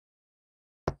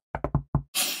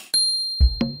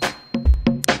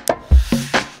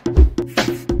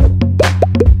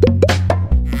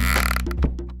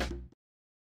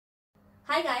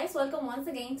welcome once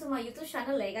again to my YouTube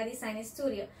channel Lega Design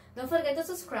Studio. Don't forget to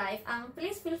subscribe and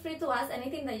please feel free to ask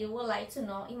anything that you would like to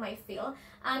know in my field,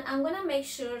 and I'm gonna make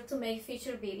sure to make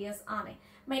future videos on it.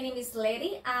 My name is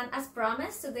Lady, and as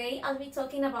promised, today I'll be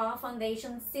talking about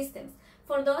foundation systems.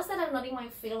 For those that are not in my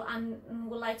field and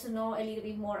would like to know a little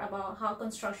bit more about how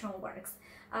construction works,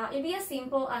 it'll be a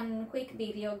simple and quick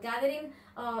video gathering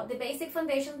the basic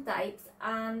foundation types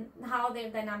and how their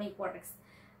dynamic works.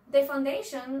 The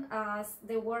foundation, as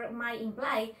the word might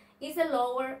imply, is the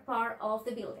lower part of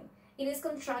the building. It is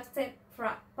constructed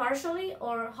partially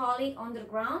or wholly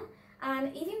underground,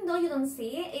 and even though you don't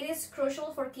see it, it is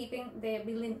crucial for keeping the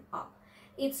building up.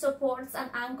 It supports and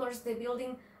anchors the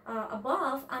building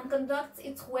above and conducts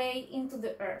its way into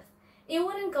the earth. It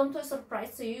wouldn't come to a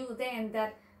surprise to you then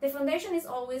that the foundation is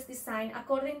always designed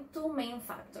according to two main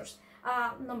factors.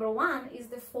 Number one is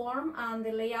the form and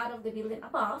the layout of the building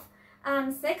above,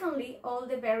 and secondly, all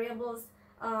the variables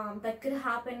that could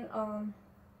happen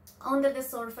under the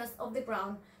surface of the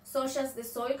ground, such as the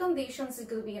soil conditions. It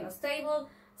could be in a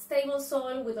stable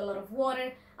soil with a lot of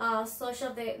water, such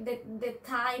as the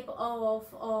type of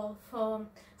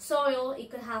soil.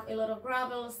 It could have a lot of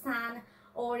gravel, sand,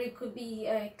 or it could be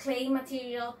clay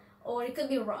material, or it could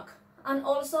be rock, and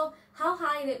also how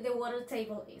high the water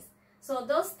table is. So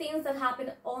those things that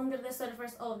happen under the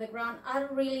surface of the ground are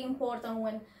really important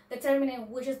when determining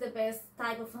which is the best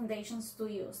type of foundations to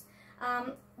use.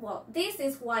 Well, this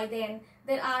is why then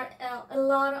there are a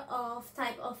lot of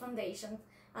type of foundations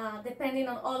depending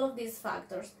on all of these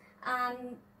factors,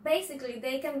 and basically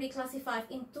they can be classified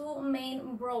in two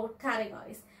main broad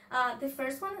categories. The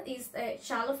first one is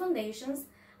shallow foundations,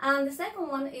 and the second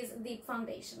one is deep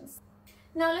foundations.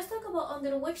 Now let's talk about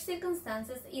under which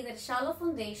circumstances either shallow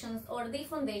foundations or deep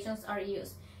foundations are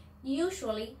used.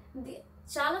 Usually, the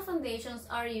shallow foundations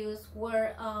are used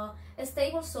where a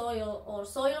stable soil or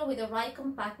soil with the right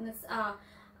compactness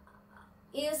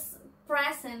is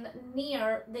present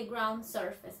near the ground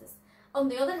surfaces. On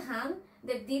the other hand,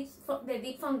 the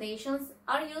deep foundations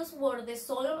are used where the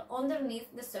soil underneath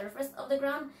the surface of the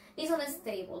ground is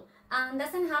unstable and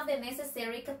doesn't have the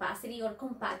necessary capacity or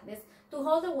compactness to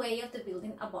hold the weight of the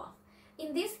building above.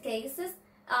 In these cases,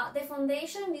 the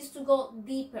foundation needs to go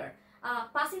deeper,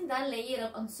 passing that layer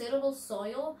of unsuitable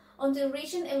soil until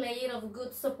reaching a layer of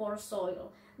good support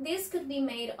soil. This could be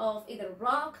made of either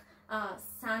rock,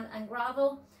 sand and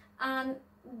gravel, and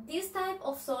this type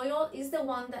of soil is the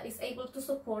one that is able to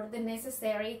support the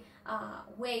necessary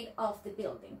weight of the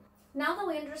building. Now that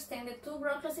we understand the two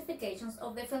broad classifications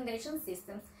of the foundation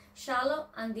systems, shallow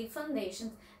and deep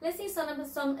foundations, let's see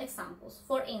some examples.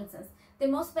 For instance, the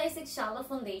most basic shallow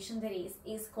foundation there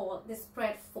is called the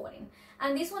spread footing,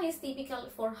 and this one is typical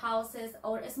for houses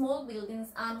or small buildings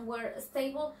and where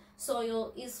stable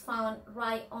soil is found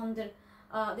right under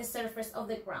the surface of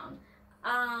the ground.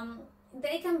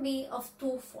 They can be of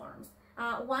two forms.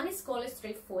 One is called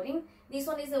straight footing. This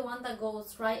one is the one that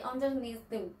goes right underneath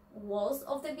the walls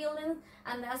of the building,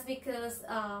 and that's because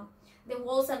the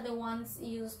walls are the ones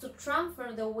used to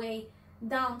transfer the weight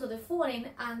down to the footing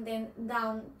and then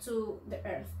down to the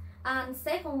earth. And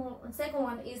second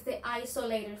one is the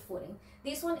isolator footing.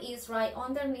 This one is right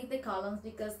underneath the columns,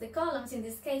 because the columns in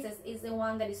these cases is the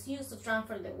one that is used to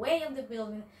transfer the weight of the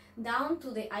building down to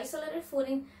the isolator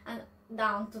footing and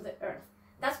down to the earth.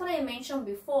 That's what I mentioned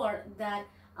before, that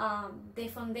the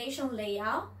foundation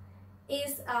layout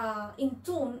is in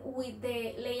tune with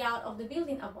the layout of the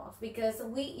building above, because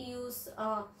we use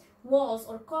walls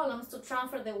or columns to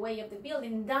transfer the weight of the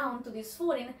building down to this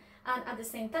footing, and at the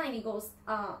same time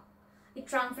it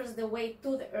transfers the weight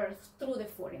to the earth through the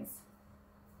footings.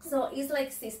 So it's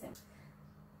like system.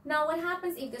 Now, what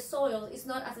happens if the soil is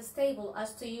not as stable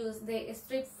as to use the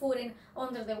strip footing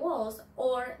under the walls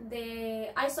or the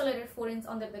isolated footings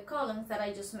under the columns that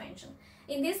I just mentioned?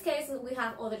 In this case, we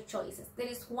have other choices. There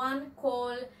is one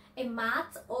called a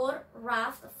mat or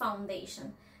raft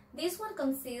foundation. This one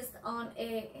consists on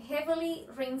a heavily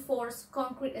reinforced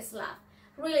concrete slab,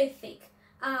 really thick.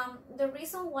 The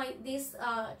reason why this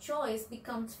choice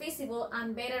becomes feasible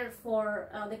and better for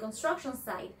the construction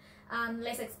site and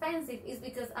less expensive is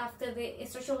because after the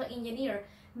structural engineer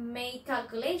made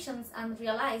calculations and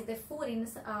realized the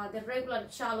footings, the regular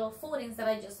shallow footings that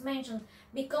I just mentioned,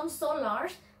 become so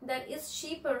large that it's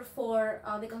cheaper for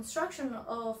the construction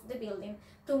of the building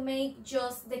to make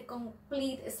just the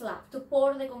complete slab, to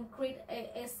pour the concrete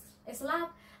slab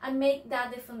and make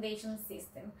that the foundation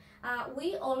system.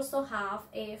 We also have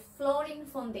a flooring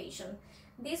foundation.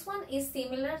 This one is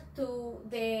similar to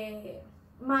the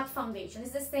mat foundation.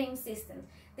 It's the same system.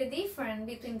 The difference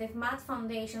between the mat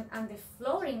foundation and the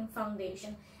flooring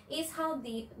foundation is how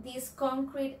deep this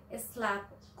concrete slab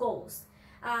goes.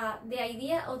 The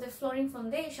idea of the flooring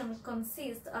foundation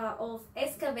consists of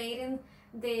excavating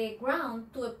the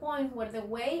ground to a point where the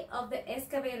weight of the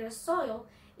excavated soil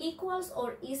equals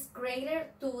or is greater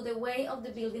to the weight of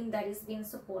the building that is being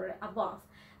supported above.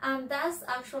 And that's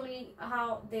actually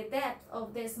how the depth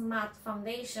of this mat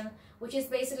foundation, which is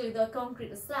basically the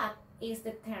concrete slab, is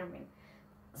determined.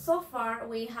 So far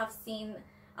we have seen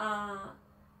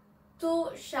two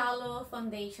shallow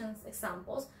foundations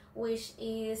examples, which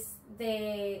is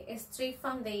the strip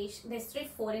foundation, the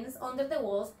strip footings under the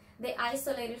walls, the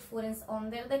isolated footings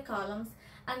under the columns,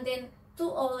 and then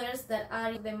two others that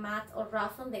are the mat or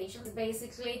raft foundations.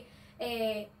 Basically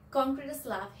a concrete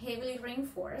slab heavily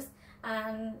reinforced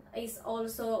and is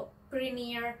also pretty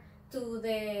near to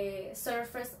the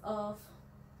surface of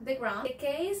the ground. The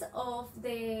case of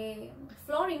the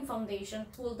flooring foundation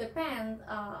will depend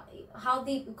how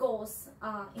deep it goes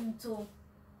into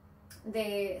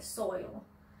the soil.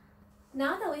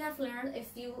 Now that we have learned a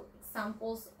few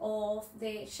examples of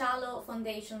the shallow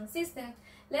foundation system,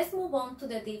 let's move on to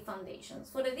the deep foundations.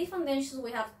 For the deep foundations,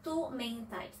 we have two main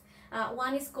types.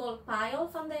 One is called pile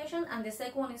foundation and the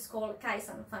second one is called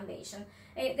caisson foundation.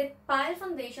 The pile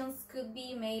foundations could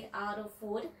be made out of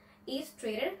wood if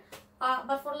treated,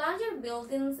 but for larger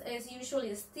buildings it's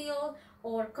usually steel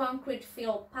or concrete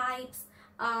filled pipes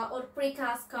or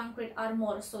precast concrete are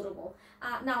more suitable.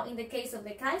 Now in the case of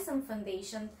the caisson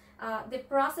foundation, the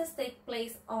process takes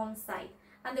place on site,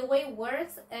 and the way it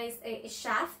works is a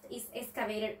shaft is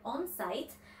excavated on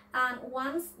site, and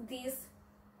once this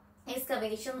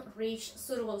excavation reach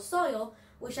suitable soil,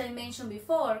 which I mentioned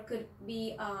before could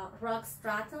be rock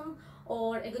stratum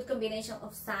or a good combination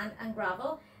of sand and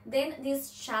gravel, then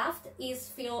this shaft is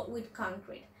filled with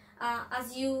concrete.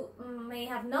 As you may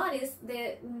have noticed,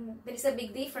 there is a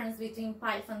big difference between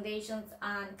pile foundations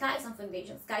and caisson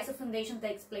foundations. Caisson foundation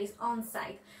takes place on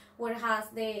site, whereas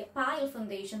the pile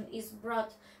foundation is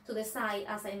brought to the site,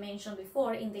 as I mentioned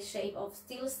before, in the shape of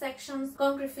steel sections,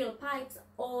 concrete filled pipes,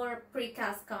 or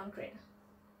precast concrete,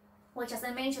 which, as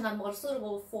I mentioned, are more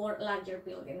suitable for larger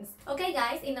buildings. Okay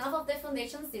guys, enough of the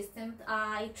foundation system.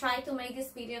 I tried to make this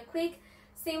video quick,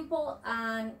 simple,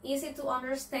 and easy to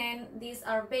understand. These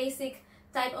are basic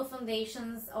type of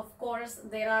foundations. Of course,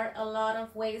 there are a lot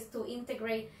of ways to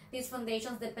integrate these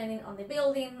foundations depending on the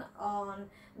building, on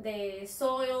the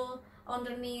soil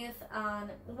underneath.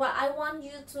 And what I want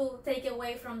you to take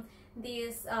away from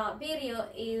this video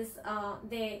is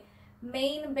the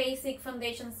main basic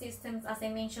foundation systems, as I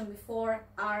mentioned before,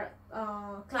 are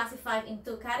classified in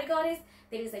two categories.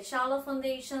 There is the shallow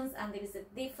foundations and there is the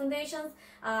deep foundations.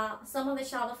 Some of the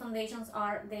shallow foundations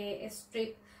are the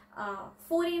strip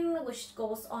footing, which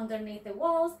goes underneath the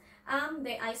walls, and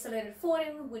the isolated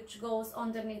footing, which goes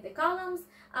underneath the columns.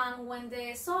 And when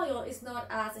the soil is not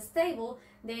as stable,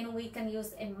 then we can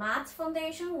use a mat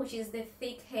foundation, which is the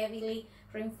thick, heavily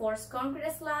reinforced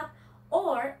concrete slab,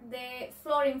 or the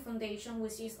flooring foundation,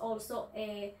 which is also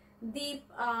a deep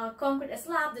concrete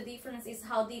slab. The difference is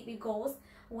how deep it goes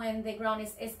when the ground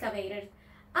is excavated.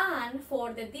 And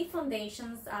for the deep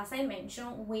foundations, as I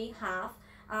mentioned, we have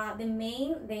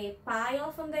the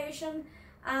pile foundation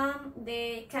and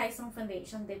the caisson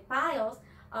foundation. The piles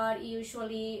are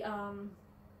usually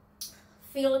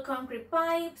filled concrete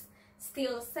pipes,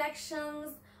 steel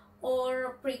sections,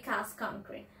 or precast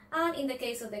concrete. And in the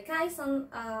case of the caisson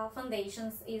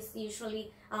foundations, is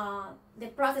usually the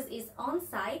process is on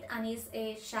site and is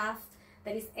a shaft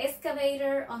that is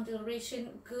excavated until reaching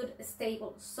good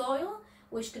stable soil,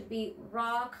 which could be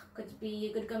rock, could be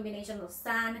a good combination of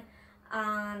sand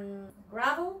and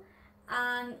gravel.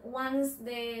 And once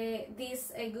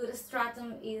this good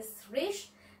stratum is reached,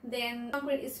 then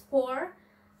concrete is poured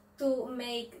to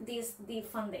make this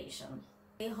deep foundation.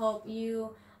 I hope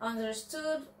you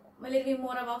understood a little bit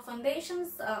more about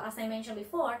foundations. As I mentioned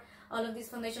before, all of these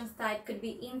foundations type could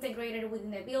be integrated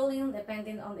within a building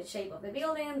depending on the shape of the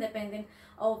building, depending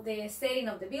on the setting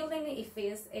of the building, if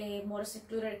it's a more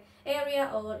secluded area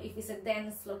or if it's a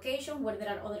dense location where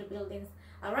there are other buildings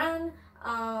around.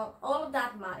 All of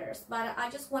that matters, but I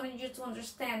just wanted you to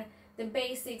understand the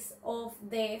basics of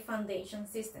the foundation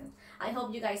system. I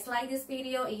hope you guys like this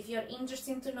video. If you're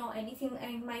interested to know anything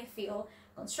in my field,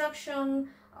 construction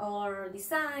or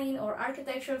design or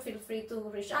architecture, feel free to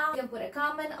reach out. You can put a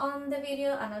comment on the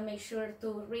video and I'll make sure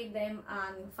to read them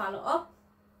and follow up.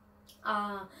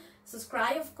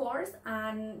 Subscribe, of course,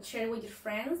 and share with your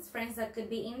friends that could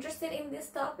be interested in these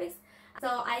topics,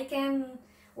 so I can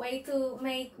wait to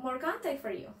make more content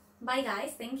for you. Bye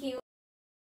guys, thank you.